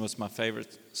Addington was my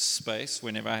favorite space.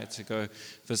 Whenever I had to go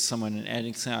visit someone in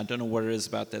Addington, I don't know what it is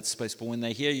about that space, but when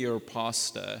they hear you're a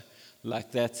pastor,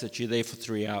 that's that you're there for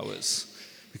 3 hours,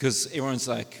 because everyone's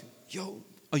like, yo,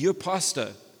 are you a pastor?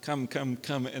 Come,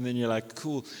 and then you're like,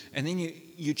 cool, and then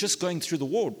you're just going through the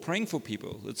ward praying for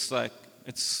people.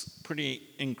 It's pretty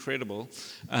incredible,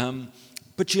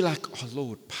 but you're like, oh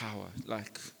Lord, power,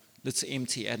 let's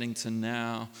empty Addington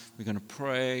now. We're going to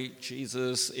pray,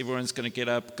 Jesus, everyone's going to get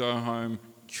up, go home,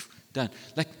 done.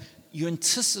 You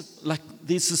anticipate,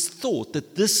 there's this thought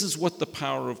that this is what the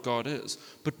power of God is.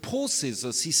 But Paul says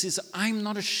this, he says, I'm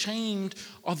not ashamed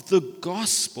of the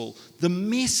gospel, the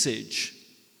message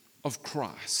of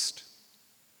Christ.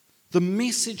 The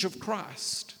message of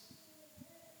Christ.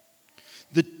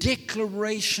 the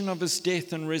declaration of his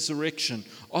death and resurrection,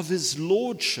 of his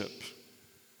lordship.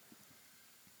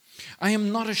 I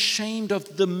am not ashamed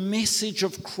of the message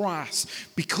of Christ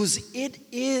because it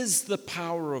is the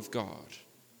power of God.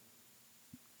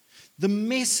 The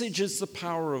message is the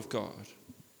power of God.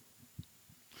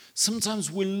 Sometimes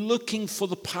we're looking for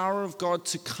the power of God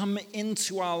to come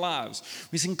into our lives.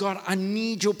 We're saying, God, I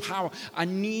need your power. I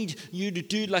need you to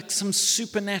do like some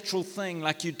supernatural thing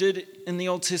like you did in the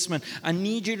Old Testament. I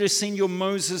need you to send your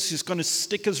Moses who's going to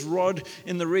stick his rod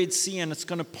in the Red Sea and it's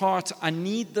going to part. I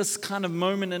need this kind of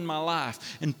moment in my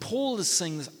life. And Paul is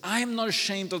saying this, I am not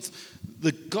ashamed of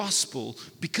the gospel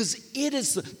because it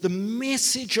is the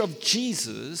message of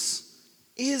Jesus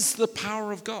is the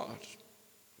power of God.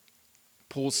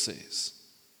 Paul says,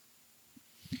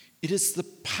 it is the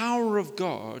power of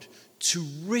God to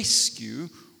rescue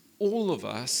all of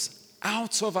us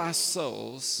out of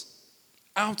ourselves,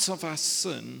 out of our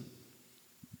sin,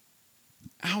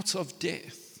 out of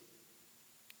death,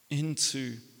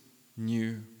 into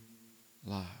new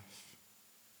life.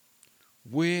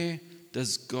 Where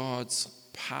does God's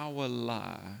power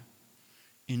lie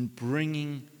in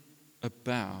bringing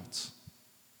about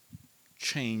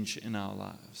change in our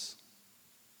lives?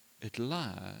 It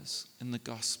lies in the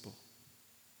gospel,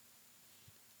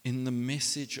 in the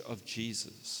message of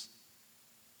Jesus,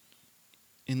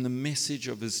 in the message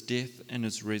of his death and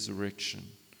his resurrection,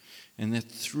 and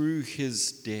that through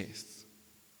his death,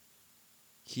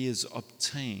 he has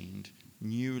obtained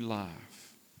new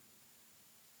life,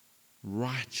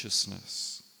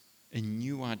 righteousness, a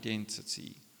new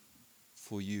identity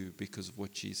for you because of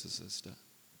what Jesus has done.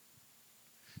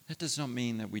 That does not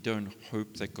mean that we don't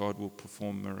hope that God will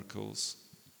perform miracles.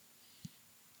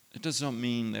 It does not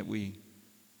mean that we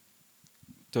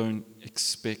don't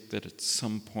expect that at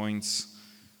some points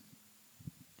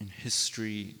in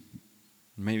history,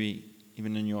 maybe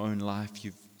even in your own life,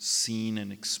 you've seen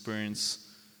and experienced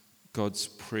God's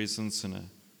presence in a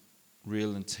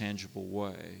real and tangible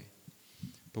way.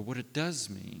 But what it does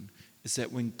mean is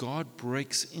that when God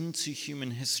breaks into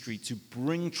human history to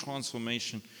bring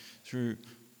transformation through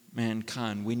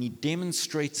mankind, when he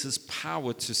demonstrates his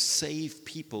power to save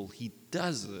people, he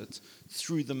does it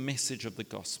through the message of the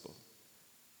gospel.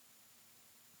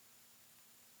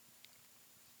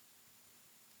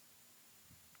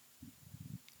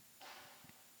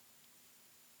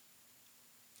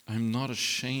 I'm not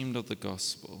ashamed of the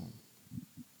gospel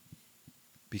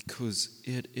because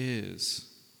it is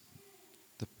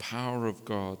the power of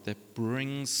God that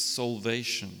brings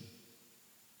salvation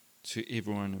to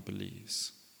everyone who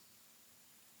believes.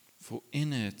 For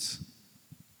in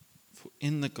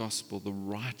the gospel, the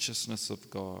righteousness of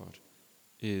God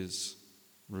is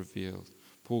revealed.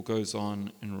 Paul goes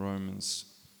on in Romans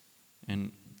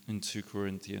and in 2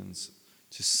 Corinthians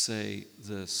to say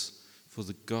this, for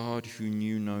the God who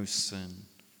knew no sin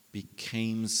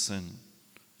became sin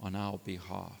on our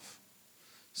behalf,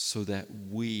 so that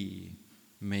we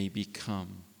may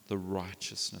become the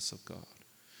righteousness of God.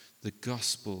 The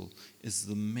gospel is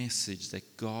the message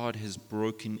that God has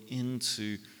broken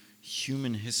into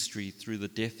human history through the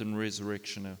death and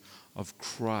resurrection of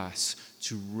Christ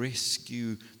to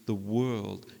rescue the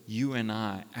world, you and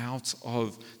I, out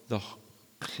of the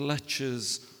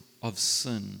clutches of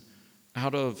sin,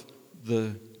 out of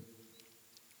the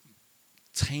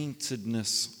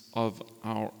taintedness of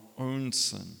our own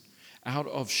sin, out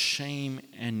of shame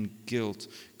and guilt.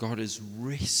 God has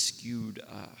rescued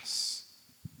us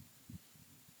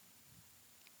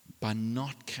by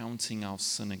not counting our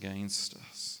sin against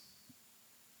us,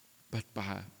 but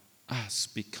by us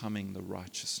becoming the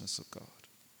righteousness of God.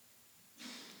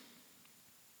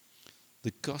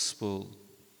 The gospel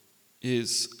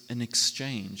is an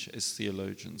exchange, as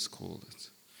theologians call it.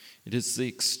 It is the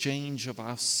exchange of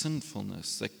our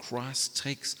sinfulness that Christ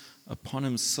takes upon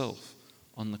himself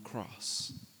on the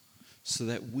cross, so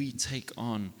that we take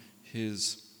on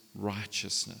his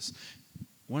righteousness.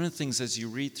 One of the things as you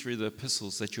read through the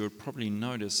epistles that you would probably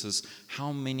notice is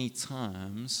how many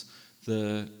times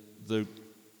the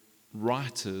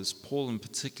writers, Paul in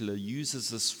particular, uses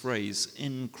this phrase,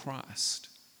 in Christ.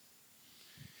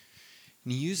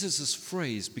 And he uses this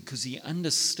phrase because he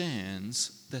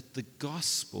understands that the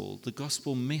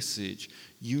gospel message,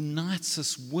 unites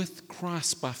us with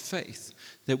Christ by faith,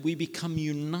 that we become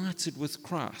united with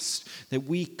Christ, that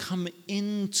we come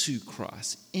into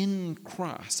Christ, in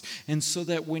Christ. And so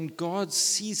that when God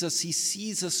sees us, he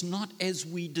sees us not as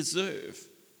we deserve,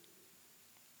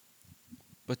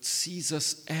 but sees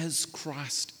us as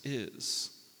Christ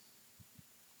is.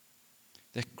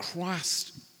 That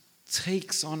Christ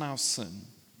takes on our sin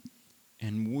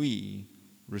and we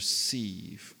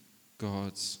receive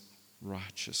God's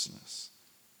righteousness.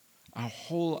 Our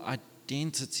whole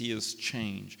identity is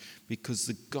changed because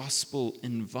the gospel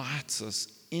invites us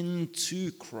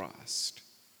into Christ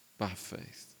by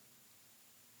faith,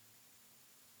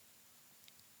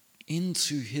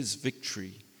 into his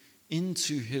victory,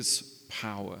 into his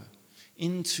power,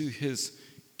 into his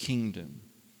kingdom,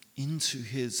 into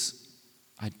his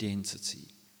identity.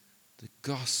 The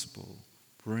gospel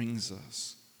brings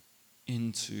us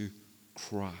into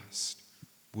Christ,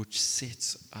 which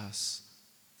sets us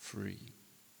free,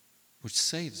 which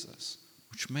saves us,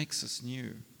 which makes us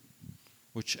new,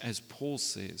 which, as Paul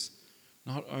says,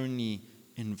 not only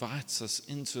invites us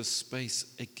into a space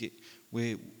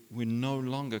where we're no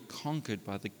longer conquered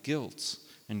by the guilt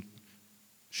and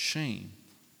shame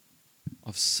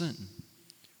of sin,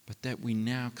 but that we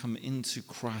now come into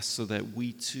Christ so that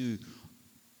we too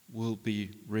will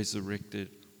be resurrected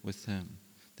with him,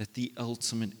 that the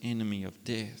ultimate enemy of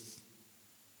death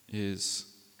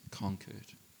is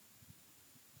conquered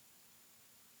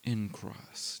in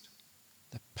Christ,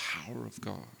 the power of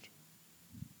God.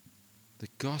 The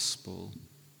gospel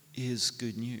is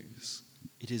good news.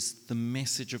 It is the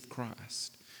message of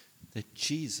Christ that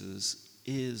Jesus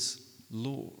is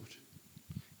Lord,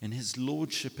 and his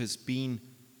lordship has been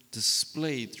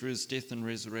displayed through his death and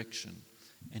resurrection,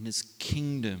 and his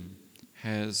kingdom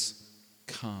has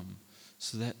come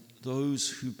so that those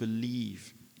who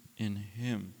believe in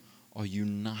him are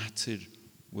united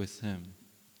with him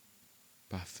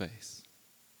by faith.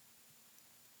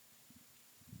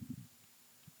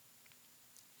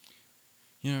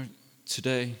 You know,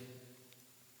 today,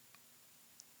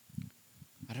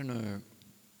 I don't know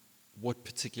what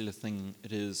particular thing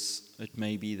it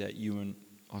may be that you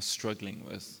are struggling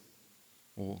with,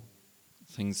 or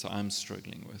things I'm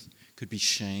struggling with. Could be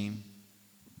shame,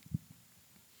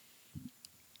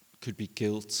 could be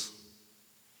guilt.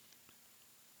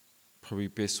 Probably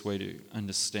best way to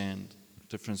understand the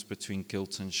difference between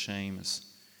guilt and shame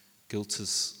is guilt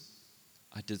is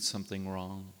I did something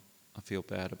wrong, I feel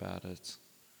bad about it.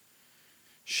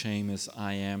 Shame is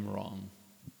I am wrong,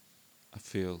 I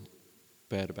feel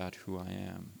bad about who I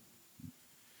am.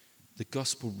 The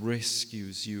gospel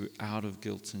rescues you out of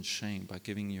guilt and shame by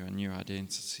giving you a new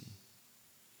identity.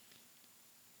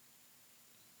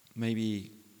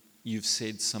 Maybe you've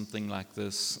said something like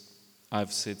this.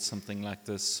 I've said something like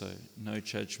this, so no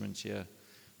judgment here.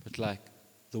 But like,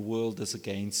 the world is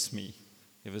against me.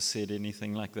 Ever said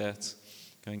anything like that?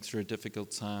 Going through a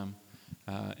difficult time,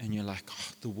 and you're like,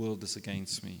 the world is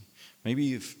against me. Maybe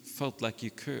you've felt like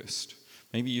you're cursed.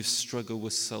 Maybe you struggle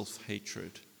with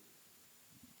self-hatred.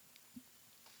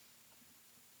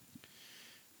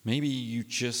 Maybe you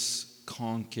just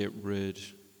can't get rid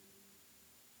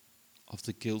of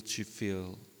the guilt you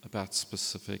feel about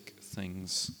specific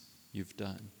things you've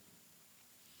done.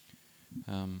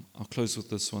 I'll close with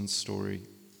this one story.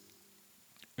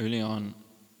 Early on,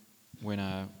 when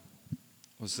I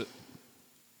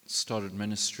started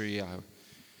ministry, I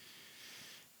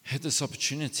had this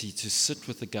opportunity to sit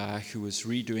with a guy who was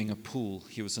redoing a pool.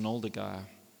 He was an older guy,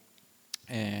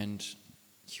 and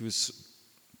he was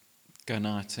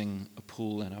ganiting a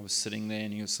pool, and I was sitting there,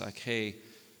 and he was like, "Hey,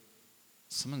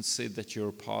 someone said that you're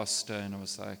a pastor," and I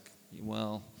was like,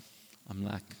 "Well, I'm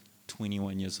like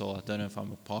 21 years old. I don't know if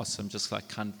I'm a pastor. I'm just like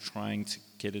kind of trying to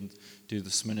get in, do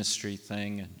this ministry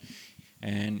thing."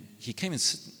 And he came and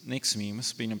sit next to me. He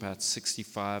must have been about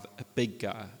 65, a big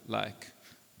guy. Like,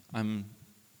 I'm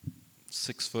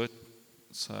 6 foot,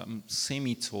 so I'm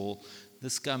semi-tall.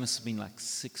 This guy must have been like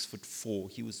 6'4".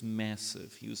 He was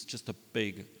massive. He was just a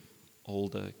big,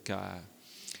 older guy.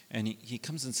 And he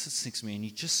comes and sits next to me, and he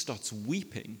just starts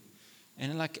weeping.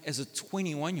 And like, as a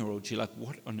 21-year-old, you're like,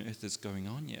 what on earth is going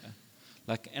on here?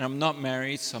 Like, and I'm not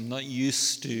married, so I'm not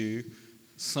used to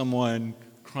someone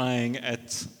crying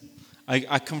at...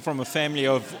 I come from a family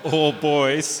of all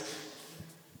boys.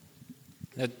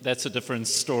 That's a different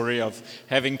story of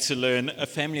having to learn a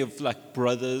family of like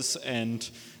brothers, and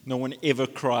no one ever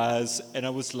cries. And I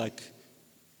was like,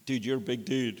 dude, you're a big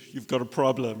dude. You've got a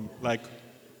problem. Like,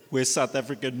 we're South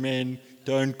African men.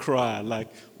 Don't cry.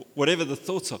 Like, whatever the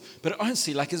thoughts are. But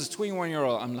honestly, like, as a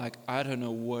 21-year-old, I'm like, I don't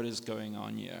know what is going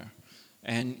on here.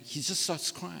 And he just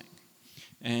starts crying.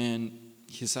 And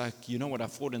he's like, you know what? I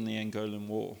fought in the Angolan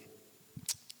War.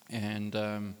 And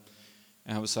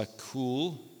I was like,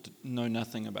 cool. Know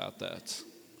nothing about that.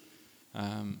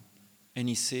 And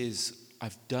he says,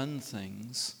 I've done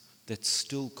things that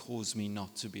still cause me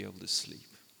not to be able to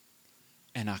sleep.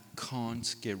 And I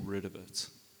can't get rid of it.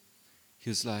 He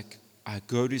was like, I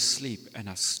go to sleep and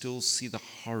I still see the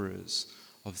horrors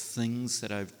of things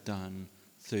that I've done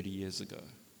 30 years ago.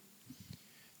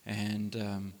 And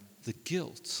the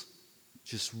guilt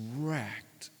just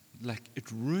racked, like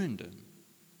it ruined him.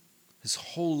 His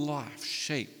whole life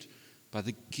shaped by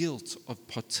the guilt of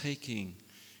partaking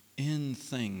in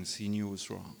things he knew was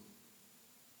wrong.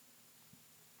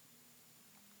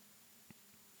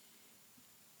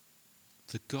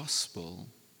 The gospel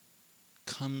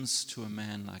comes to a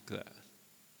man like that,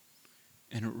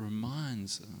 and it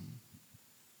reminds him,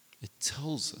 it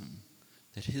tells him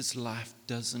that his life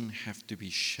doesn't have to be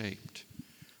shaped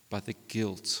by the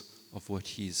guilt of what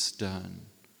he's done,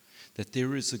 that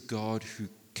there is a God who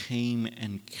came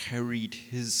and carried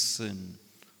his sin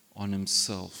on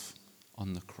himself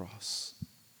on the cross.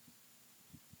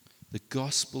 The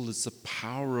gospel is the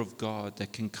power of God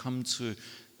that can come to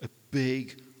a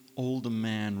big older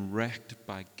man racked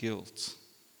by guilt.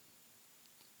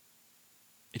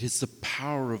 It is the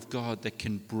power of God that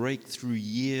can break through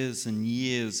years and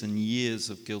years and years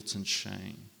of guilt and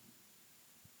shame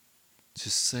to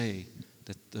say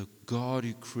that the God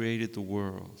who created the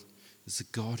world is the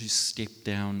God who stepped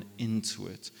down into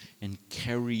it and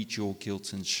carried your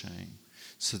guilt and shame,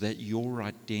 so that your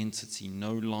identity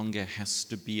no longer has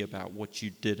to be about what you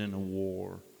did in a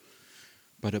war,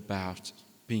 but about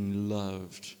being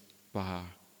loved by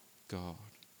God,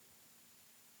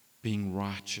 being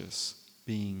righteous,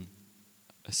 being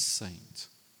a saint.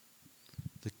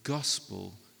 The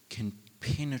gospel can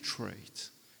penetrate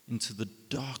into the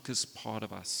darkest part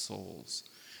of our souls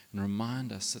and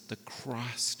remind us that the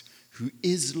Christ who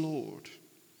is Lord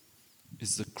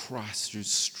is the Christ who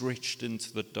stretched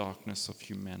into the darkness of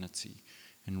humanity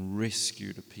and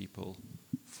rescued a people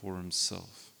for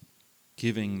himself,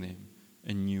 giving them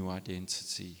a new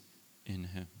identity in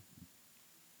him.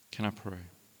 Can I pray?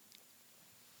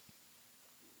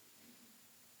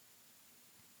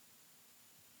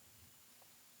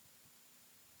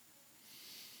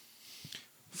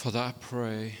 Father, I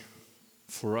pray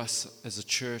for us as a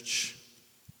church.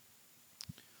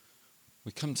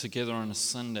 We come together on a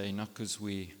Sunday not because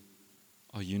we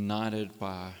are united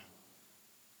by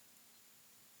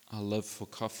our love for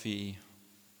coffee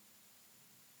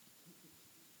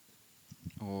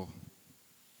or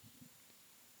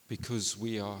because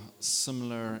we are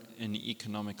similar in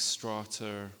economic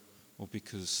strata or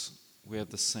because we have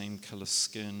the same color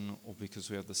skin or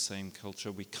because we have the same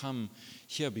culture. We come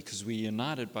here because we're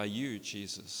united by you,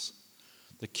 Jesus,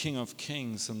 the King of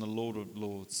Kings and the Lord of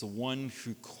Lords, the one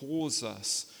who calls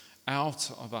us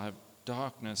out of our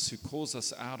darkness, who calls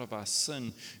us out of our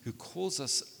sin, who calls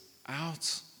us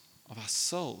out of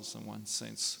ourselves in one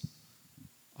sense,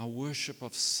 our worship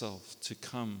of self, to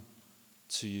come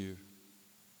to you,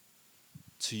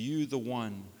 the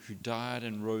one who died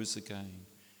and rose again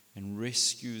and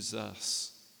rescues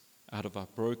us out of our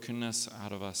brokenness,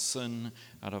 out of our sin,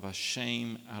 out of our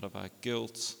shame, out of our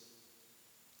guilt,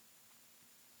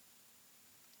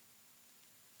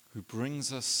 who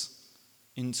brings us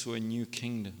into a new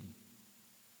kingdom,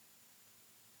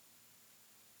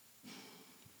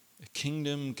 a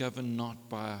kingdom governed not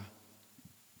by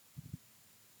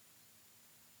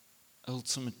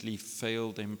ultimately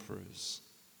failed emperors,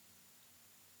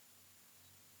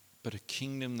 but a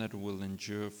kingdom that will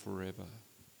endure forever,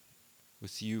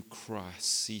 with you,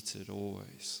 Christ, seated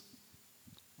always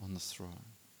on the throne.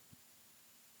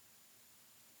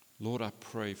 Lord, I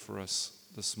pray for us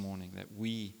this morning that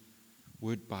we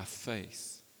would by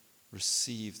faith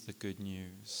receive the good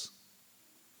news.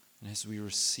 And as we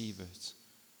receive it,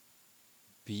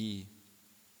 be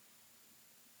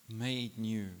made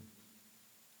new,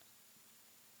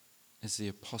 as the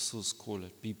apostles call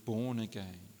it, be born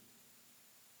again,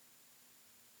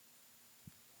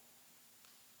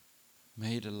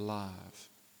 made alive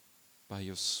by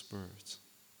your Spirit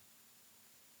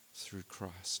through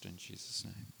Christ, in Jesus'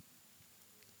 name.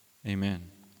 Amen.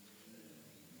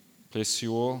 Bless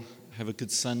you all. Have a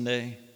good Sunday.